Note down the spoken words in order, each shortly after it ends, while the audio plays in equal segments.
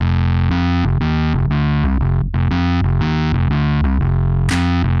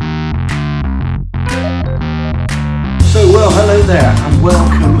there, and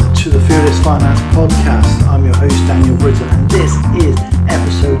welcome to the Fearless Finance Podcast. I'm your host, Daniel Britton, and this is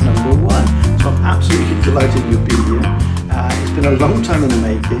episode number 1. So I'm absolutely delighted you'll be here. It's been a long time in the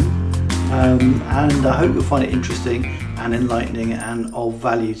making, and I hope you'll find it interesting and enlightening and of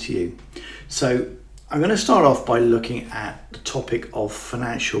value to you. So I'm going to start off by looking at the topic of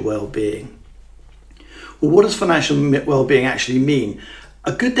financial well-being. Well, what does financial well-being actually mean?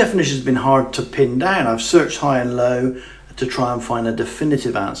 A good definition has been hard to pin down. I've searched high and low to try and find a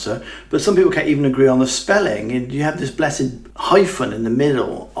definitive answer, but some people can't even agree on the spelling. You have this blessed hyphen in the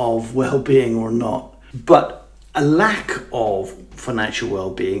middle of well-being or not. But a lack of financial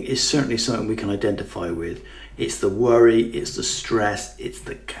well-being is certainly something we can identify with. It's the worry, it's the stress, it's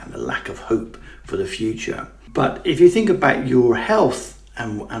the kind of lack of hope for the future. But if you think about your health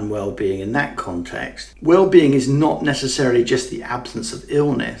and well-being in that context, well-being is not necessarily just the absence of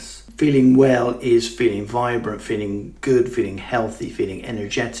illness. Feeling well is feeling vibrant, feeling good, feeling healthy, feeling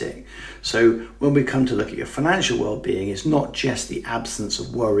energetic. So when we come to look at your financial well-being, it's not just the absence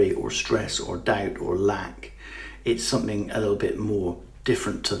of worry or stress or doubt or lack. It's something a little bit more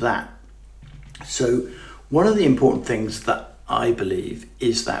different to that. So one of the important things that I believe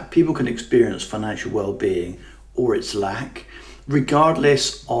is that people can experience financial well-being or its lack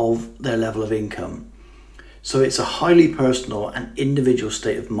regardless of their level of income. So it's a highly personal and individual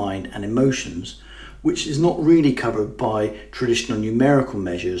state of mind and emotions, which is not really covered by traditional numerical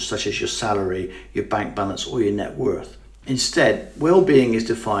measures such as your salary, your bank balance, or your net worth. Instead, well-being is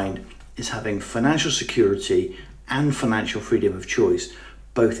defined as having financial security and financial freedom of choice,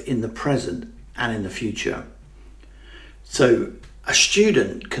 both in the present and in the future. So a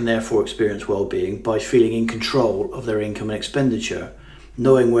student can therefore experience well-being by feeling in control of their income and expenditure,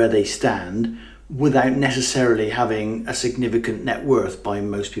 knowing where they stand, without necessarily having a significant net worth by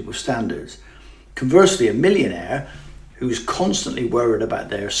most people's standards. Conversely, a millionaire who's constantly worried about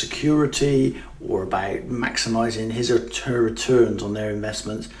their security or about maximizing his or her returns on their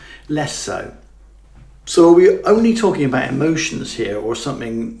investments, less so. So are we only talking about emotions here or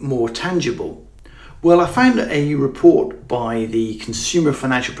something more tangible? Well, I found a report by the Consumer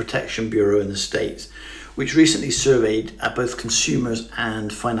Financial Protection Bureau in the States, which recently surveyed both consumers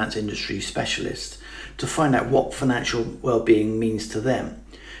and finance industry specialists to find out what financial well-being means to them.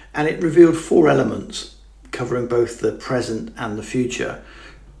 And it revealed 4 elements covering both the present and the future.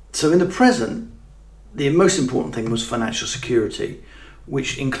 So in the present, the most important thing was financial security,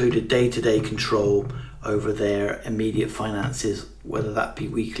 which included day-to-day control over their immediate finances, whether that be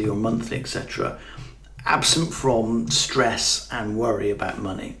weekly or monthly, etc., absent from stress and worry about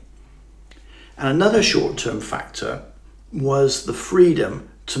money. And another short-term factor was the freedom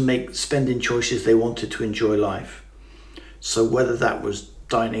to make spending choices they wanted to enjoy life. So whether that was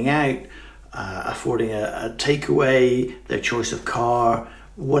dining out, affording a takeaway, their choice of car,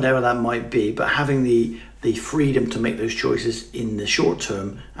 whatever that might be, but having the freedom to make those choices in the short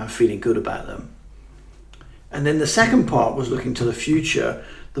term and feeling good about them. And then the second part was looking to the future.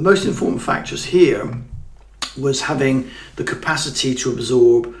 The most important factors here was having the capacity to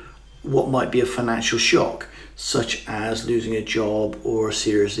absorb what might be a financial shock, such as losing a job or a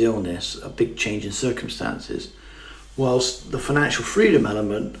serious illness, a big change in circumstances, whilst the financial freedom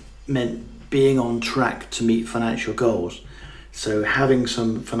element meant being on track to meet financial goals. So having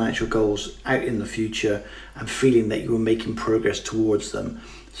some financial goals out in the future and feeling that you were making progress towards them.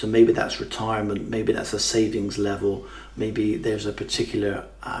 So maybe that's retirement, maybe that's a savings level, maybe there's a particular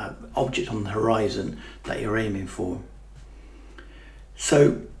object on the horizon that you're aiming for.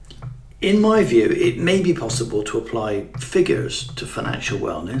 So in my view, it may be possible to apply figures to financial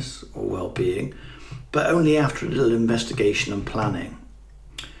wellness or well-being, but only after a little investigation and planning.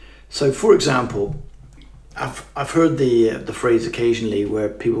 So for example, I've heard the phrase occasionally where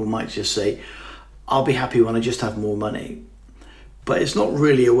people might just say, I'll be happy when I just have more money. But it's not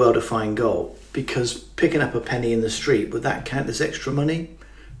really a well-defined goal, because picking up a penny in the street, would that count as extra money?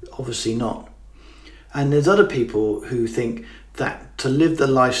 Obviously not. And there's other people who think that to live the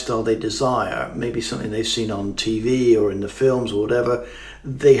lifestyle they desire, maybe something they've seen on TV or in the films or whatever,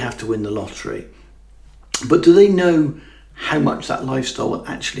 they have to win the lottery. But do they know how much that lifestyle will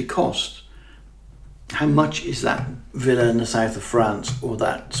actually cost? How much is that villa in the south of France, or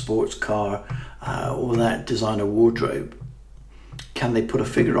that sports car, or that designer wardrobe? Can they put a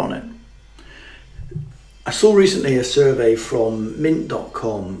figure on it? I saw recently a survey from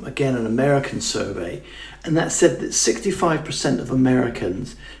Mint.com, again an American survey, and that said that 65% of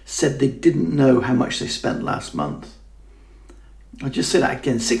Americans said they didn't know how much they spent last month. I'll just say that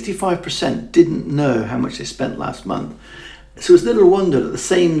again, 65% didn't know how much they spent last month. So it's little wonder that the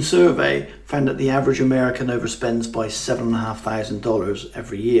same survey found that the average American overspends by $7,500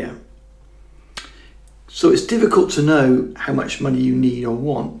 every year. So it's difficult to know how much money you need or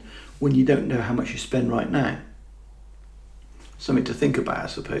want when you don't know how much you spend right now. Something to think about, I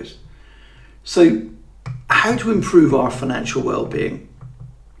suppose. So how to improve our financial well-being?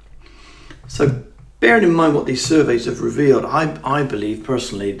 So bearing in mind what these surveys have revealed, I believe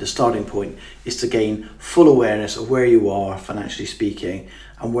personally the starting point is to gain full awareness of where you are financially speaking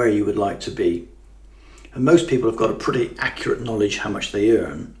and where you would like to be. And most people have got a pretty accurate knowledge how much they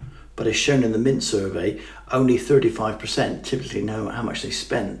earn, but as shown in the Mint survey, only 35% typically know how much they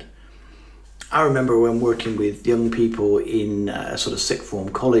spend. I remember when working with young people in a sort of sixth form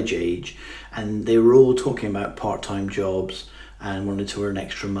college age, and they were all talking about part-time jobs and wanted to earn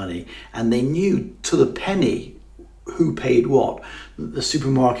extra money, and they knew to the penny who paid what. The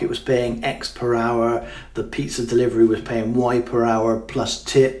supermarket was paying X per hour, the pizza delivery was paying Y per hour plus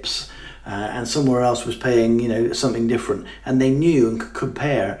tips, and somewhere else was paying something different, and they knew and could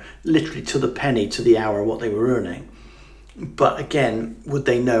compare literally to the penny to the hour what they were earning. But again, would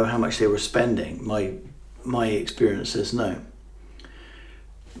they know how much they were spending? My experience says no.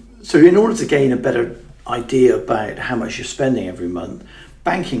 So in order to gain a better idea about how much you're spending every month,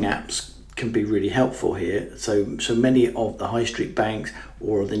 banking apps can be really helpful here. So many of the high street banks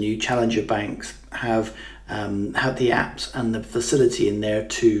or the new challenger banks have the apps and the facility in there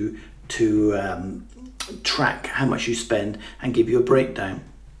to track how much you spend and give you a breakdown.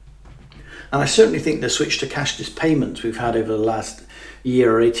 And I certainly think the switch to cashless payments we've had over the last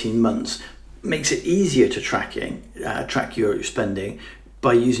year or 18 months makes it easier to track your spending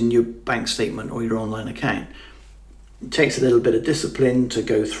by using your bank statement or your online account. It takes a little bit of discipline to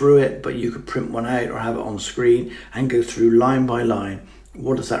go through it, but you could print one out or have it on screen and go through line by line.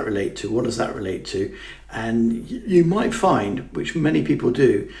 What does that relate to? What does that relate to? And you might find, which many people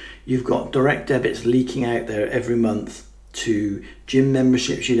do, you've got direct debits leaking out there every month to gym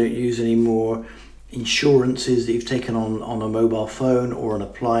memberships you don't use anymore, insurances that you've taken on a mobile phone or an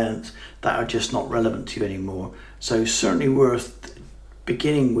appliance that are just not relevant to you anymore. So certainly worth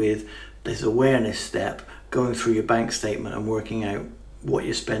beginning with this awareness step, going through your bank statement and working out what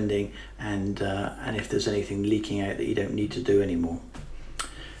you're spending and if there's anything leaking out that you don't need to do anymore.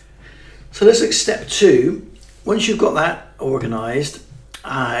 So let's look at step 2. Once you've got that organised,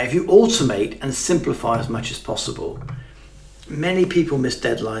 if you automate and simplify as much as possible. Many people miss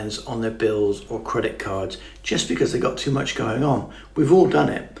deadlines on their bills or credit cards just because they've got too much going on. We've all done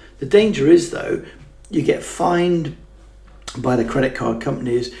it. The danger is, though, you get fined by the credit card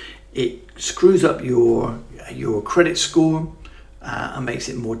companies. It screws up your credit score and makes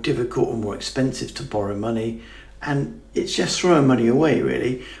it more difficult or more expensive to borrow money. And it's just throwing money away,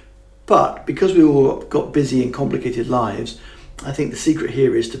 really. But because we all got busy and complicated lives, I think the secret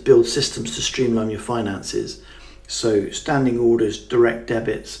here is to build systems to streamline your finances. So standing orders, direct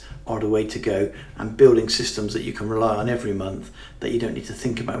debits are the way to go, and building systems that you can rely on every month that you don't need to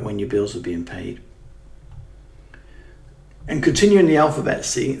think about when your bills are being paid. And continuing the alphabet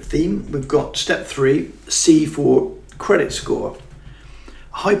theme, we've got step 3, C for credit score.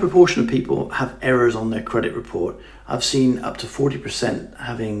 A high proportion of people have errors on their credit report. I've seen up to 40%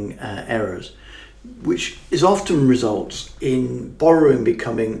 having errors, which is often results in borrowing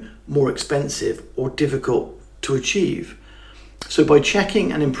becoming more expensive or difficult to achieve. So by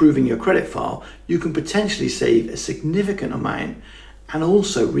checking and improving your credit file, you can potentially save a significant amount and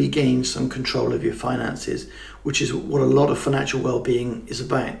also regain some control of your finances, which is what a lot of financial well-being is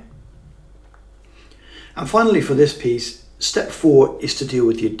about. And finally, for this piece, step 4 is to deal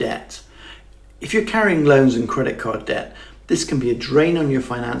with your debt. If you're carrying loans and credit card debt, this can be a drain on your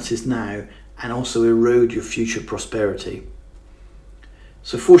finances now and also erode your future prosperity.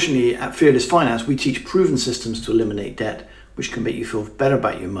 So fortunately at Fearless Finance, we teach proven systems to eliminate debt, which can make you feel better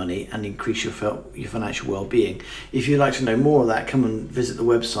about your money and increase your financial well-being. If you'd like to know more of that, come and visit the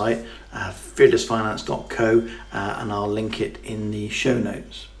website, fearlessfinance.co, and I'll link it in the show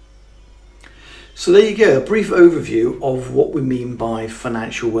notes. So there you go, a brief overview of what we mean by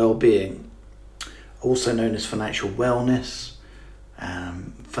financial well-being, also known as financial wellness,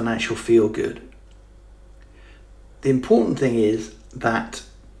 financial feel-good. The important thing is that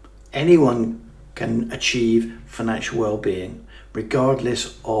anyone can achieve financial well-being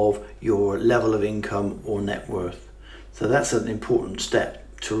regardless of your level of income or net worth. So that's an important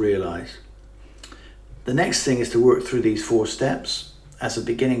step to realize. The next thing is to work through these 4 steps as a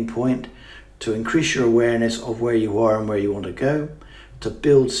beginning point to increase your awareness of where you are and where you want to go, to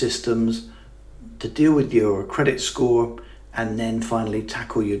build systems, to deal with your credit score, and then finally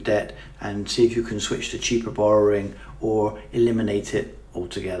tackle your debt and see if you can switch to cheaper borrowing or eliminate it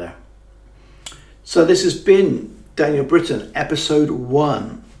altogether. So this has been Daniel Britton, episode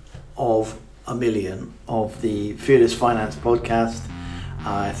 1 of a million of the Fearless Finance podcast.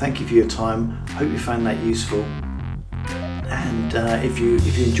 Thank you for your time. I hope you found that useful. And if you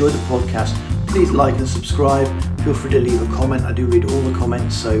enjoyed the podcast, please like and subscribe. Feel free to leave a comment. I do read all the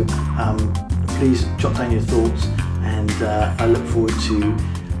comments, so please jot down your thoughts. And I look forward to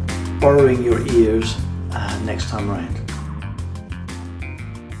borrowing your ears next time around.